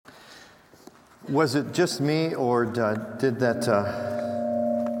Was it just me, or did that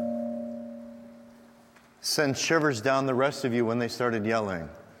send shivers down the rest of you when they started yelling?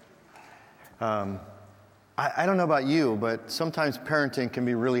 I don't know about you, but sometimes parenting can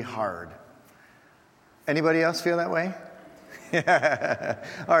be really hard. Anybody else feel that way?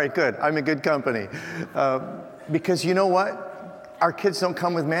 All right, good. I'm in good company. Because you know what? Our kids don't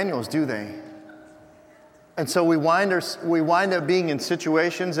come with manuals, do they? And so we wind up being in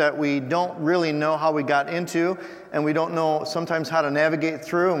situations that we don't really know how we got into, and we don't know sometimes how to navigate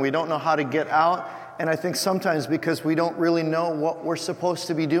through, and we don't know how to get out. And I think sometimes because we don't really know what we're supposed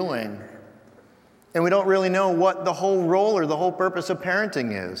to be doing. And we don't really know what the whole role or the whole purpose of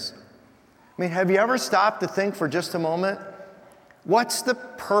parenting is. I mean, have you ever stopped to think for just a moment? What's the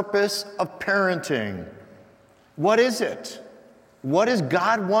purpose of parenting? What is it? What does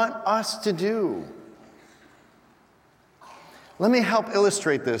God want us to do? Let me help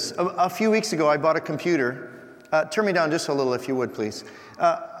illustrate this. A few weeks ago, I bought a computer. Turn me down just a little, if you would, please.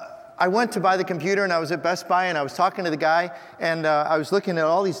 I went to buy the computer, and I was at Best Buy, and I was talking to the guy, and I was looking at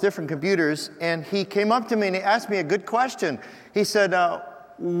all these different computers, and he came up to me, and he asked me a good question. He said,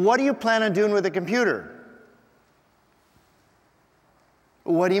 what do you plan on doing with the computer?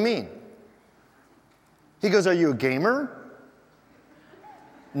 What do you mean? He goes, are you a gamer?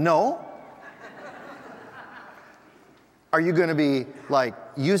 No. Are you going to be like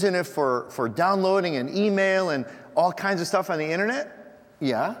using it for downloading and email and all kinds of stuff on the internet?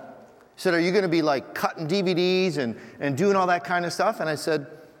 Yeah. He said, are you going to be like cutting DVDs and doing all that kind of stuff? And I said,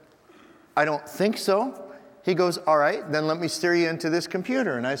 I don't think so. He goes, all right, then let me steer you into this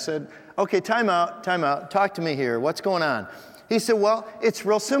computer. And I said, okay, time out. Talk to me here. What's going on? He said, well, it's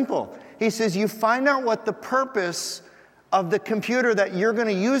real simple. He says, you find out what the purpose of the computer that you're going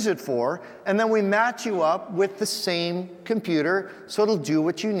to use it for, and then we match you up with the same computer so it'll do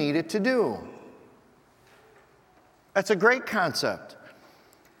what you need it to do. That's a great concept.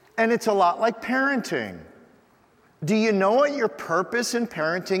 And it's a lot like parenting. Do you know what your purpose in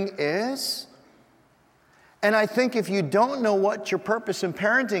parenting is? And I think if you don't know what your purpose in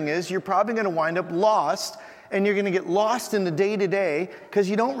parenting is, you're probably going to wind up lost, and you're going to get lost in the day-to-day because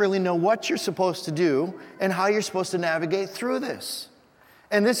you don't really know what you're supposed to do and how you're supposed to navigate through this.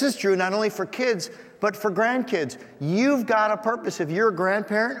 And this is true not only for kids, but for grandkids. You've got a purpose. If you're a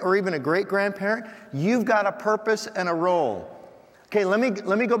grandparent or even a great-grandparent, you've got a purpose and a role. Okay, let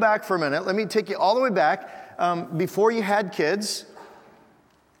me go back for a minute. Let me take you all the way back. Before you had kids,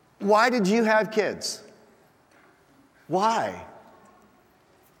 why did you have kids? Why?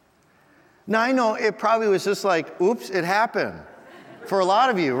 Now, I know it probably was just like, oops, it happened. For a lot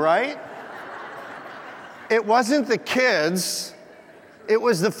of you, right? It wasn't the kids. It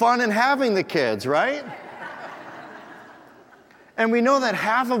was the fun in having the kids, right? And we know that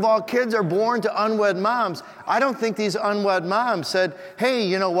half of all kids are born to unwed moms. I don't think these unwed moms said, hey,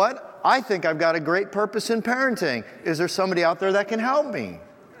 you know what? I think I've got a great purpose in parenting. Is there somebody out there that can help me?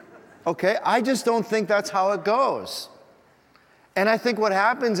 Okay, I just don't think that's how it goes. And I think what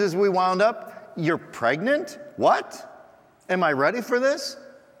happens is we wound up, you're pregnant? What? Am I ready for this?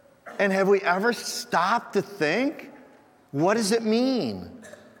 And have we ever stopped to think, what does it mean?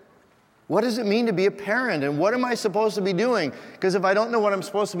 What does it mean to be a parent? And what am I supposed to be doing? Because if I don't know what I'm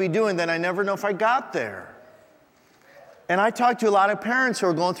supposed to be doing, then I never know if I got there. And I talk to a lot of parents who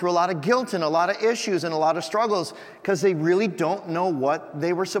are going through a lot of guilt and a lot of issues and a lot of struggles because they really don't know what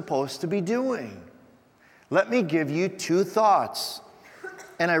they were supposed to be doing. Let me give you two thoughts.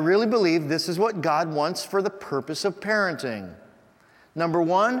 And I really believe this is what God wants for the purpose of parenting. Number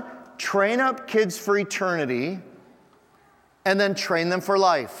one, train up kids for eternity and then train them for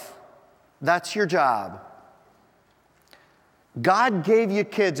life. That's your job. God gave you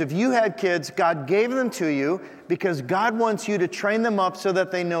kids. If you had kids, God gave them to you because God wants you to train them up so that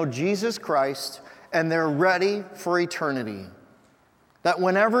they know Jesus Christ and they're ready for eternity. That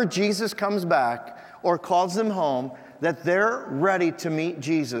whenever Jesus comes back or calls them home, that they're ready to meet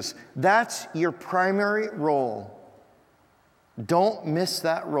Jesus. That's your primary role. Don't miss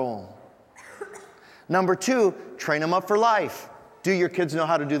that role. Number two, train them up for life. Do your kids know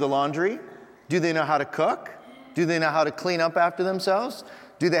how to do the laundry? Do they know how to cook? Do they know how to clean up after themselves?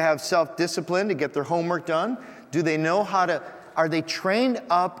 Do they have self-discipline to get their homework done? Do they know are they trained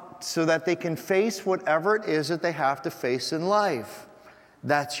up so that they can face whatever it is that they have to face in life?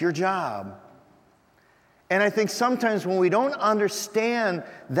 That's your job. And I think sometimes when we don't understand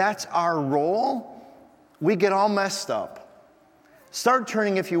that's our role, we get all messed up. Start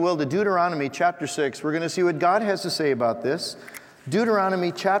turning, if you will, to Deuteronomy chapter 6. We're going to see what God has to say about this.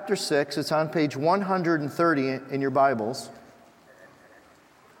 Deuteronomy chapter 6, it's on page 130 in your Bibles.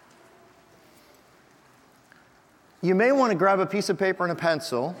 You may want to grab a piece of paper and a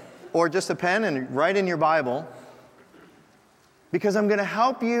pencil, or just a pen and write in your Bible, because I'm going to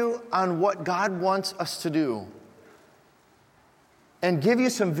help you on what God wants us to do and give you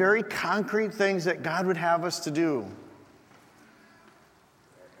some very concrete things that God would have us to do.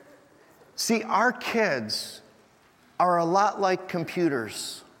 See, our kids are a lot like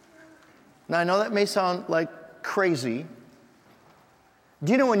computers. Now, I know that may sound like crazy.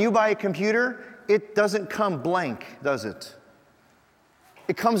 Do you know when you buy a computer, it doesn't come blank, does it?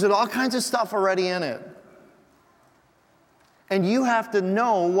 It comes with all kinds of stuff already in it. And you have to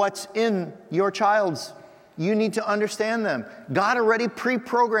know what's in your child's. You need to understand them. God already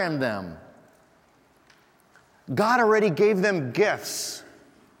pre-programmed them. God already gave them gifts,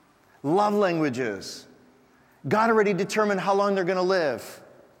 love languages. God already determined how long they're going to live.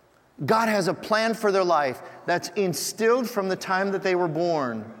 God has a plan for their life that's instilled from the time that they were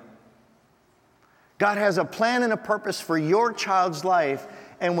born. God has a plan and a purpose for your child's life,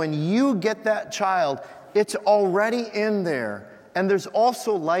 and when you get that child, it's already in there. And there's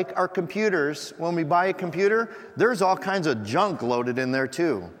also, like our computers, when we buy a computer, there's all kinds of junk loaded in there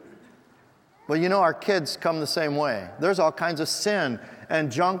too. Well, you know, our kids come the same way. There's all kinds of sin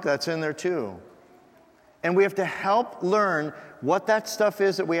and junk that's in there too. And we have to help learn what that stuff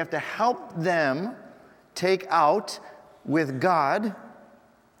is that we have to help them take out with God,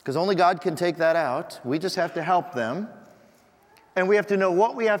 because only God can take that out. We just have to help them. And we have to know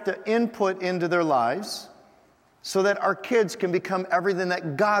what we have to input into their lives so that our kids can become everything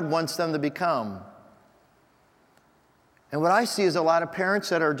that God wants them to become. And what I see is a lot of parents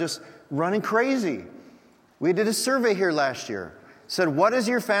that are just running crazy. We did a survey here last year. Said, what is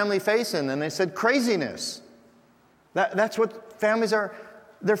your family facing? And they said, craziness. That's what families are.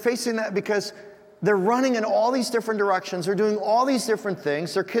 They're facing that because they're running in all these different directions. They're doing all these different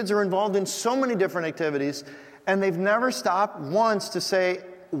things. Their kids are involved in so many different activities. And they've never stopped once to say,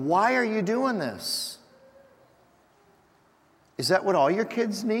 why are you doing this? Is that what all your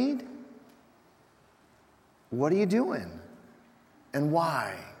kids need? What are you doing? And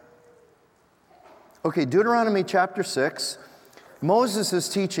why? Okay, Deuteronomy chapter 6. Moses is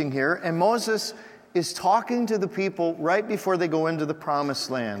teaching here, and Moses is talking to the people right before they go into the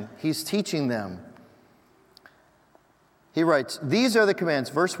promised land. He's teaching them. He writes, these are the commands,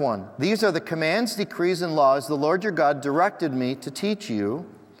 verse 1. These are the commands, decrees, and laws the Lord your God directed me to teach you,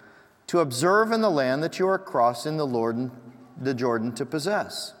 to observe in the land that you are crossing the Jordan to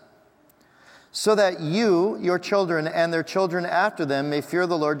possess, so that you, your children, and their children after them may fear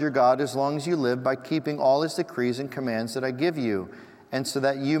the Lord your God as long as you live by keeping all his decrees and commands that I give you, and so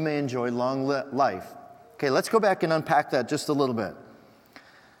that you may enjoy long life. Okay, let's go back and unpack that just a little bit.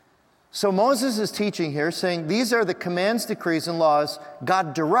 So Moses is teaching here, saying, these are the commands, decrees, and laws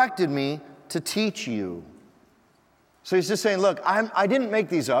God directed me to teach you. So he's just saying, look, I didn't make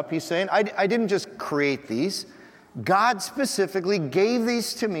these up. He's saying, I didn't just create these. God specifically gave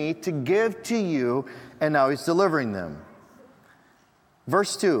these to me to give to you, and now he's delivering them.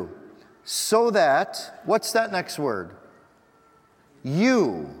 Verse 2, so that, what's that next word?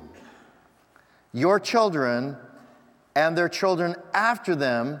 You, your children, and their children after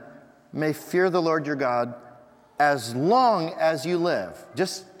them may fear the Lord your God as long as you live.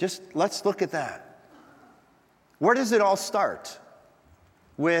 Just let's look at that. Where does it all start?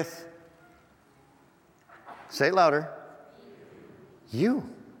 With, say it louder, you.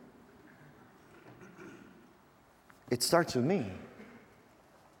 It starts with me.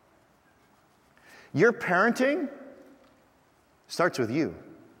 Your parenting starts with you.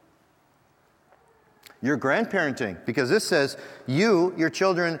 Your grandparenting, because this says you, your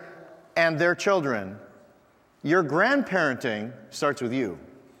children, and their children. Your grandparenting starts with you.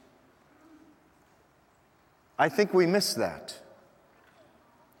 I think we miss that.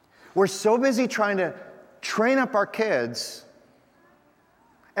 We're so busy trying to train up our kids,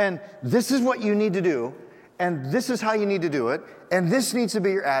 and this is what you need to do, and this is how you need to do it, and this needs to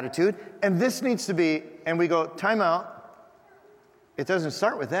be your attitude, and this needs to be, and we go, time out. It doesn't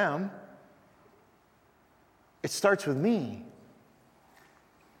start with them. It starts with me.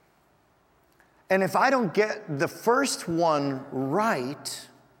 And if I don't get the first one right,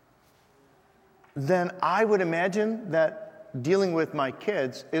 then I would imagine that dealing with my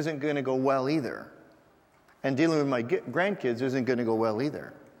kids isn't going to go well either. And dealing with my grandkids isn't going to go well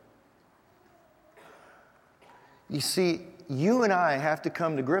either. You see, you and I have to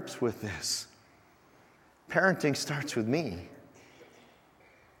come to grips with this. Parenting starts with me.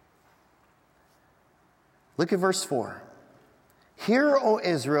 Look at verse 4. Hear, O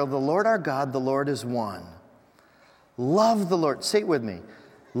Israel, the Lord our God, the Lord is one. Love the Lord. Say it with me.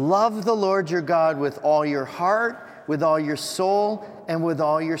 Love the Lord your God with all your heart, with all your soul and with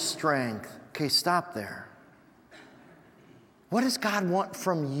all your strength. Okay, stop there. What does God want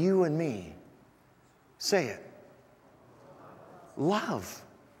from you and me? Say it. Love.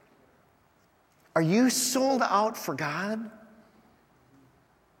 Are you sold out for God?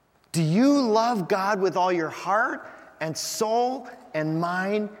 Do you love God with all your heart and soul and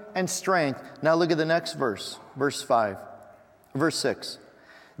mind and strength? Now look at the next verse, verse 6.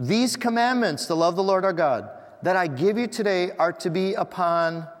 These commandments to love the Lord our God that I give you today are to be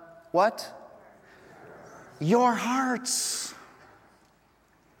upon what? Your hearts.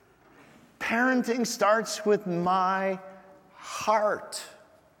 Parenting starts with my heart.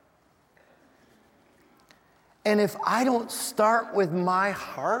 And if I don't start with my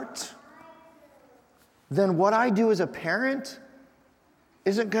heart, then what I do as a parent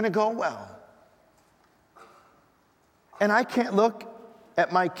isn't going to go well. And I can't look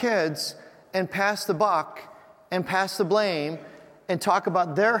at my kids and pass the buck and pass the blame and talk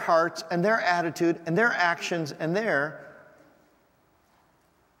about their hearts and their attitude and their actions and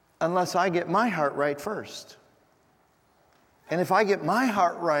unless I get my heart right first. And if I get my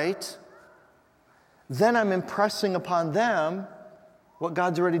heart right, then I'm impressing upon them what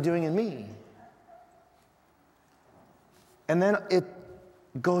God's already doing in me. And then it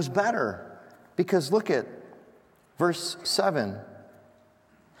goes better. Because look at verse 7.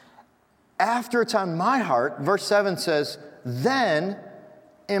 After it's on my heart, verse 7 says, then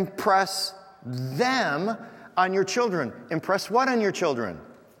impress them on your children. Impress what on your children?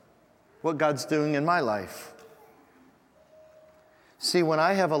 What God's doing in my life. See, when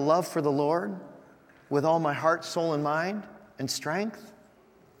I have a love for the Lord, with all my heart, soul, and mind, and strength,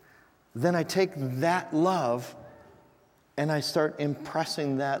 then I take that love and I start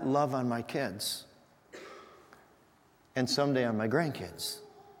impressing that love on my kids. And someday on my grandkids.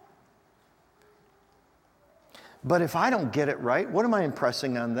 But if I don't get it right, what am I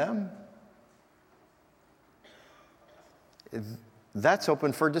impressing on them? That's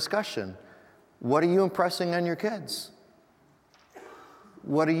open for discussion. What are you impressing on your kids?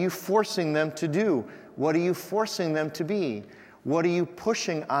 What are you forcing them to do? What are you forcing them to be? What are you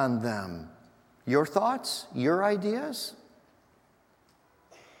pushing on them? Your thoughts? Your ideas?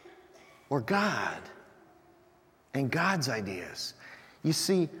 Or God and God's ideas? You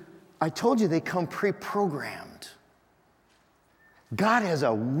see, I told you they come pre-programmed. God has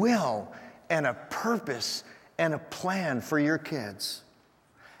a will and a purpose and a plan for your kids.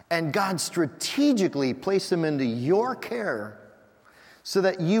 And God strategically placed them into your care so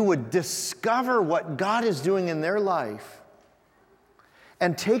that you would discover what God is doing in their life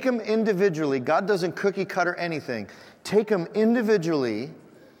and take them individually. God doesn't cookie cutter anything. Take them individually,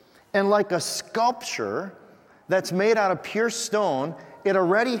 and like a sculpture that's made out of pure stone, it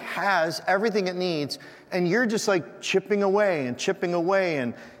already has everything it needs, and you're just like chipping away and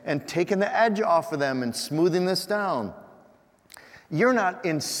taking the edge off of them and smoothing this down. You're not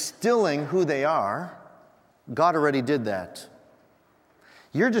instilling who they are. God already did that.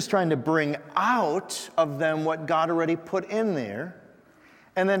 You're just trying to bring out of them what God already put in there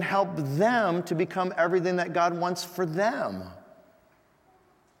and then help them to become everything that God wants for them.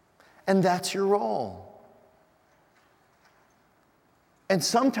 And that's your role. And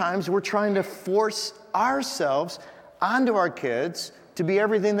sometimes we're trying to force ourselves onto our kids to be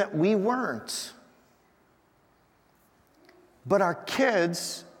everything that we weren't. But our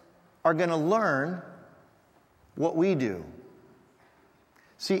kids are going to learn what we do.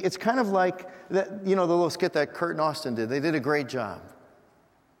 See, it's kind of like that, the little skit that Kurt and Austin did. They did a great job.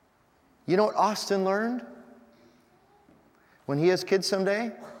 You know what Austin learned? When he has kids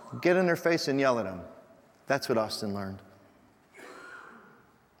someday, get in their face and yell at them. That's what Austin learned.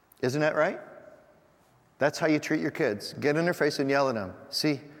 Isn't that right? That's how you treat your kids. Get in their face and yell at them.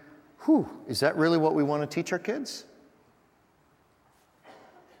 See, is that really what we want to teach our kids?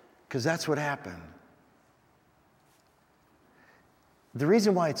 Because that's what happened. The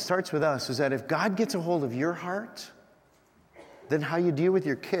reason why it starts with us is that if God gets a hold of your heart, then how you deal with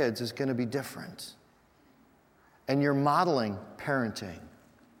your kids is going to be different. And you're modeling parenting.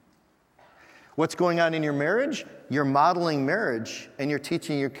 What's going on in your marriage? You're modeling marriage, and you're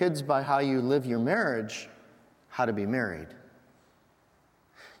teaching your kids by how you live your marriage how to be married.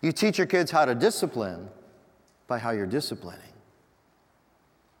 You teach your kids how to discipline by how you're disciplining.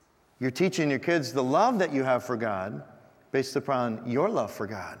 You're teaching your kids the love that you have for God based upon your love for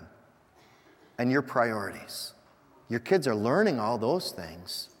God and your priorities. Your kids are learning all those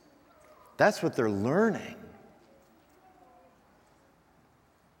things. That's what they're learning.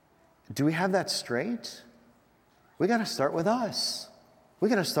 Do we have that straight? We got to start with us. We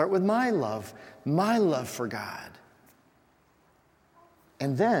got to start with my love for God.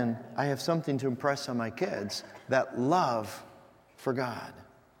 And then I have something to impress on my kids, that love for God.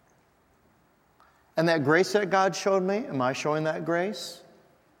 And that grace that God showed me, am I showing that grace?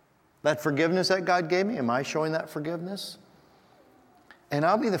 That forgiveness that God gave me, am I showing that forgiveness? And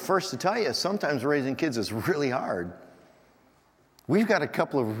I'll be the first to tell you, sometimes raising kids is really hard. We've got a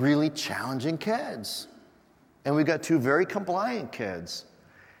couple of really challenging kids. And we've got two very compliant kids.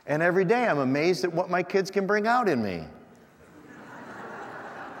 And every day I'm amazed at what my kids can bring out in me.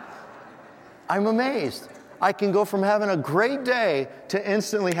 I'm amazed. I can go from having a great day to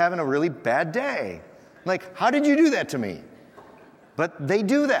instantly having a really bad day. Like, how did you do that to me? But they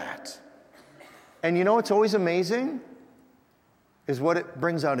do that. And you know what's always amazing? Is what it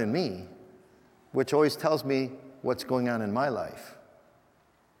brings out in me, which always tells me what's going on in my life.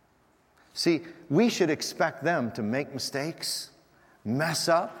 See, we should expect them to make mistakes, mess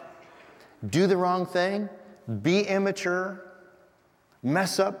up, do the wrong thing, be immature,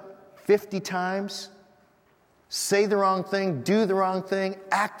 mess up 50 times, say the wrong thing, do the wrong thing,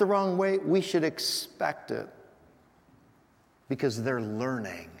 act the wrong way. We should expect it because they're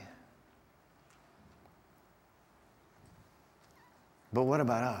learning. But what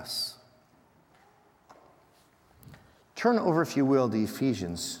about us? Turn over, if you will, to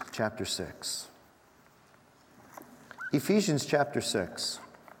Ephesians chapter 6. Ephesians chapter 6.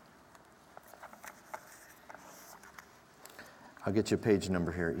 I'll get you a page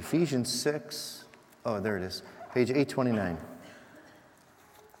number here. Ephesians 6. Oh, there it is. Page 829.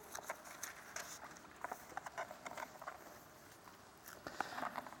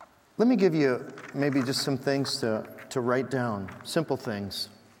 Let me give you maybe just some things to write down, simple things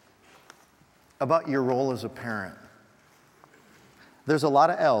about your role as a parent. There's a lot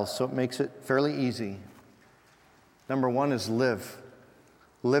of L's, so it makes it fairly easy. Number one is live.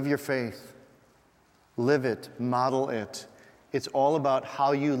 Live your faith. Live it. Model it. It's all about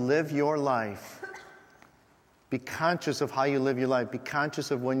how you live your life. Be conscious of how you live your life. Be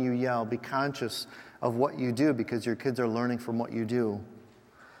conscious of when you yell. Be conscious of what you do because your kids are learning from what you do.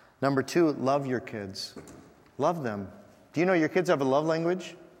 Number two, love your kids. Love them. Do you know your kids have a love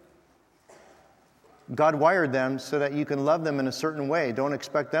language? God wired them so that you can love them in a certain way. Don't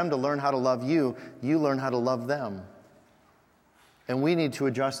expect them to learn how to love you. You learn how to love them. And we need to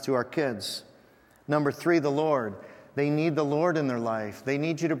adjust to our kids. Number three, the Lord. They need the Lord in their life. They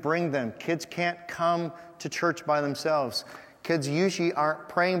need you to bring them. Kids can't come to church by themselves. Kids usually aren't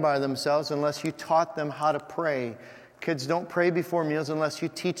praying by themselves unless you taught them how to pray. Kids don't pray before meals unless you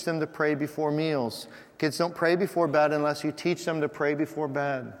teach them to pray before meals. Kids don't pray before bed unless you teach them to pray before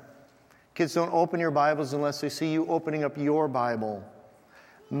bed. Kids don't open your Bibles unless they see you opening up your Bible.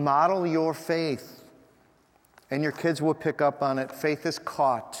 Model your faith, and your kids will pick up on it. Faith is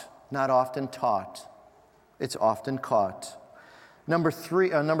caught, not often taught. It's often caught. Number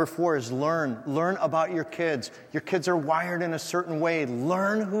four is learn. Learn about your kids. Your kids are wired in a certain way.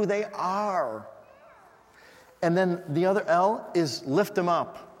 Learn who they are. And then the other L is lift them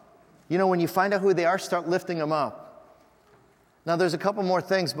up. You know, when you find out who they are, start lifting them up. Now, there's a couple more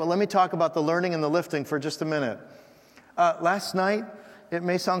things, but let me talk about the learning and the lifting for just a minute. Last night, it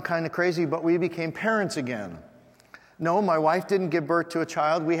may sound kind of crazy, but we became parents again. No, my wife didn't give birth to a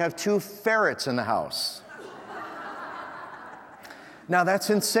child. We have 2 ferrets in the house. Now, that's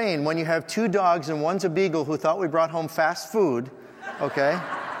insane when you have 2 dogs and one's a beagle who thought we brought home fast food, okay?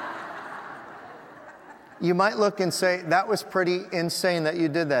 You might look and say, that was pretty insane that you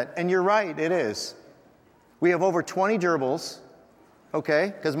did that. And you're right, it is. We have over 20 gerbils,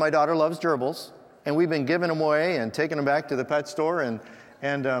 okay, because my daughter loves gerbils. And we've been giving them away and taking them back to the pet store.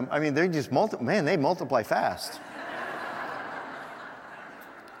 And I mean, they just they multiply fast.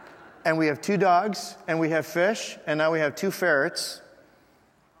 And we have 2 dogs, and we have fish, and now we have 2 ferrets.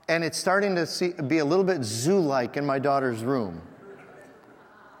 And it's starting to be a little bit zoo-like in my daughter's room.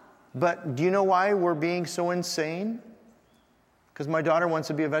 But do you know why we're being so insane? Because my daughter wants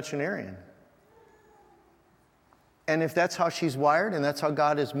to be a veterinarian. And if that's how she's wired and that's how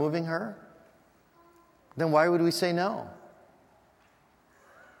God is moving her, then why would we say no?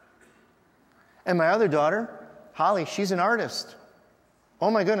 And my other daughter, Holly, she's an artist. Oh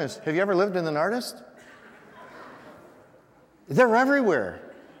my goodness, have you ever lived with an artist? They're everywhere,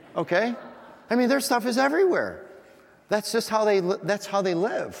 okay? I mean, their stuff is everywhere. That's just how they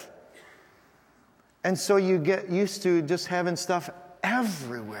live. And so you get used to just having stuff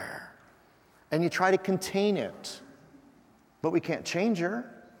everywhere. And you try to contain it. But we can't change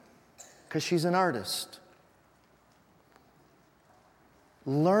her because she's an artist.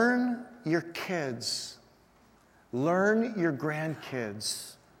 Learn your kids. Learn your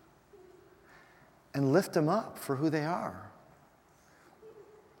grandkids. And lift them up for who they are.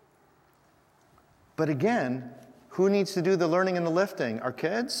 But again, who needs to do the learning and the lifting? Our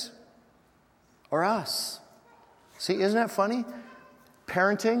kids or us? See, isn't that funny?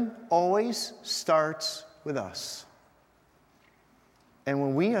 Parenting always starts with us. And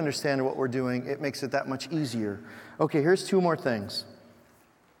when we understand what we're doing, it makes it that much easier. Okay, here's two more things.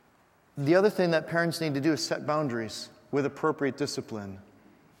 The other thing that parents need to do is set boundaries with appropriate discipline.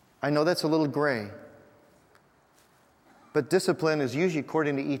 I know that's a little gray. But discipline is usually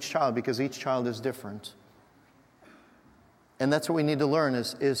according to each child because each child is different. And that's what we need to learn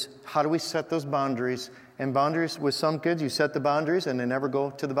is how do we set those boundaries? And boundaries, with some kids, you set the boundaries and they never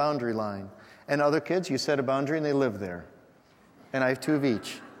go to the boundary line. And other kids, you set a boundary and they live there. And I have two of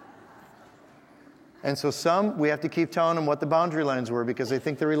each. And so some, we have to keep telling them what the boundary lines were because they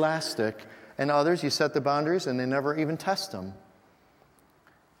think they're elastic. And others, you set the boundaries and they never even test them.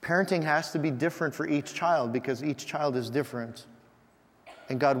 Parenting has to be different for each child because each child is different.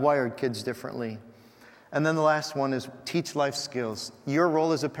 And God wired kids differently. And then the last one is teach life skills. Your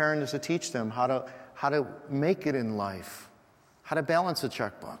role as a parent is to teach them how to make it in life, how to balance a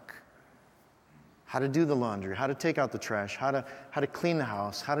checkbook, how to do the laundry, how to take out the trash, how to clean the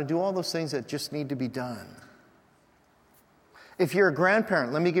house, how to do all those things that just need to be done. If you're a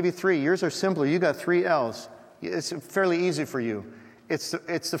grandparent, let me give you three. Yours are simpler. You got 3 L's. It's fairly easy for you. It's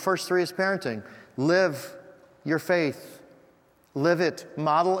the first 3 is parenting. Live your faith. Live it.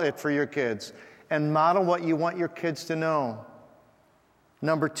 Model it for your kids. And model what you want your kids to know.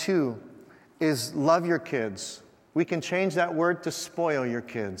 Number 2 is love your kids. We can change that word to spoil your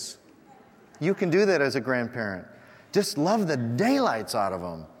kids. You can do that as a grandparent. Just love the daylights out of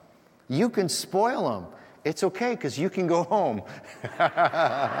them. You can spoil them. It's okay because you can go home.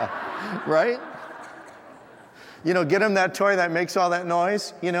 Right? You know, get them that toy that makes all that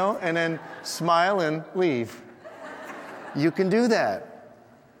noise, you know, and then smile and leave. You can do that.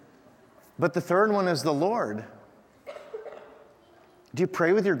 But the third one is the Lord. Do you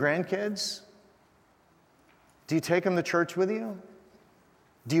pray with your grandkids? Do you take them to church with you?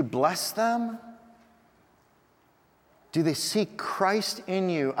 Do you bless them? Do they see Christ in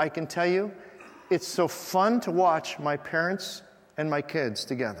you? I can tell you, it's so fun to watch my parents and my kids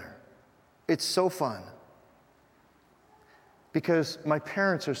together. It's so fun. Because my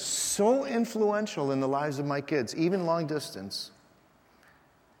parents are so influential in the lives of my kids, even long distance.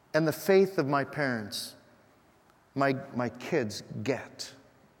 And the faith of my parents, my kids get.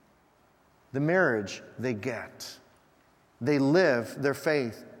 The marriage, they get. They live their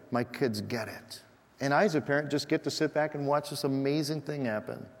faith. My kids get it. And I, as a parent, just get to sit back and watch this amazing thing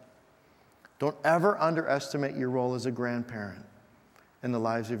happen. Don't ever underestimate your role as a grandparent in the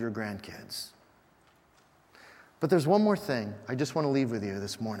lives of your grandkids. But there's one more thing I just want to leave with you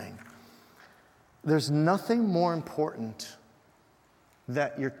this morning. There's nothing more important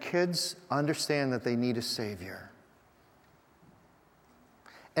that your kids understand that they need a Savior.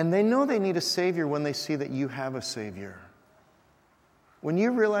 And they know they need a Savior when they see that you have a Savior. When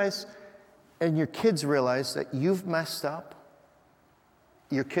you realize, and your kids realize that you've messed up,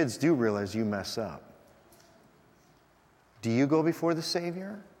 your kids do realize you mess up. Do you go before the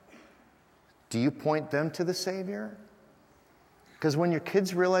Savior? Do you point them to the Savior? Because when your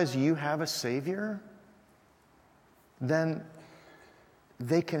kids realize you have a Savior, then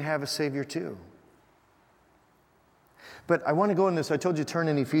they can have a Savior too. But I want to go in this. I told you to turn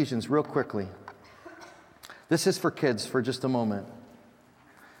in Ephesians real quickly. This is for kids for just a moment.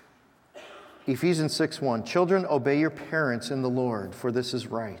 Ephesians 6:1. Children, obey your parents in the Lord, for this is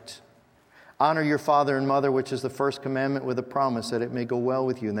right. Honor your father and mother, which is the first commandment with a promise that it may go well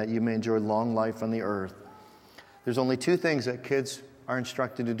with you and that you may enjoy long life on the earth. There's only 2 things that kids are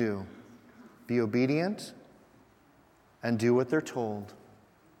instructed to do. Be obedient and do what they're told.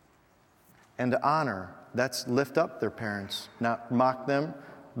 And to honor, that's lift up their parents, not mock them,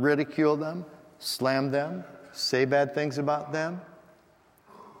 ridicule them, slam them, say bad things about them.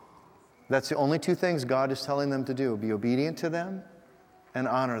 That's the only 2 things God is telling them to do. Be obedient to them and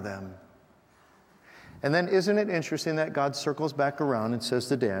honor them. And then isn't it interesting that God circles back around and says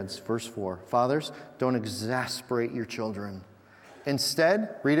to dads, verse 4, fathers, don't exasperate your children.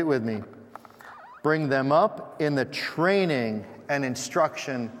 Instead, read it with me, bring them up in the training and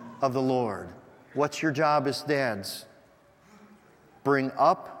instruction of the Lord. What's your job as dads? Bring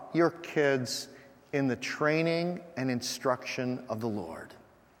up your kids in the training and instruction of the Lord.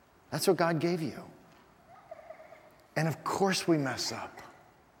 That's what God gave you. And of course we mess up.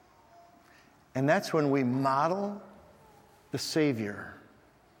 And that's when we model the Savior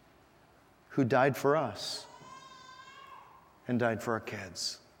who died for us and died for our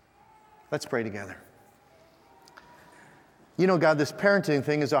kids. Let's pray together. You know, God, this parenting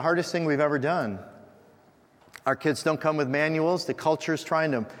thing is the hardest thing we've ever done. Our kids don't come with manuals. The culture is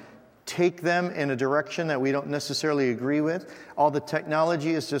trying to take them in a direction that we don't necessarily agree with. All the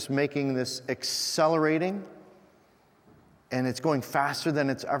technology is just making this accelerating, and it's going faster than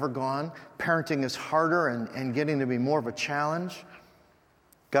it's ever gone. Parenting is harder and getting to be more of a challenge.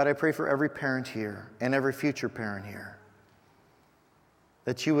 God, I pray for every parent here and every future parent here,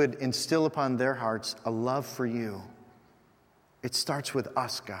 that you would instill upon their hearts a love for you. It starts with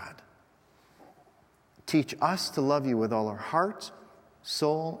us, God. Teach us to love you with all our heart,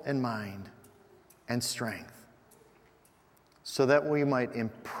 soul, and mind, and strength, so that we might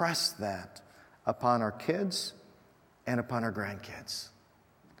impress that upon our kids and upon our grandkids.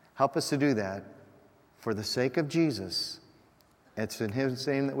 Help us to do that for the sake of Jesus. It's in his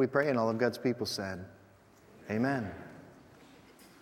name that we pray, and all of God's people said, amen.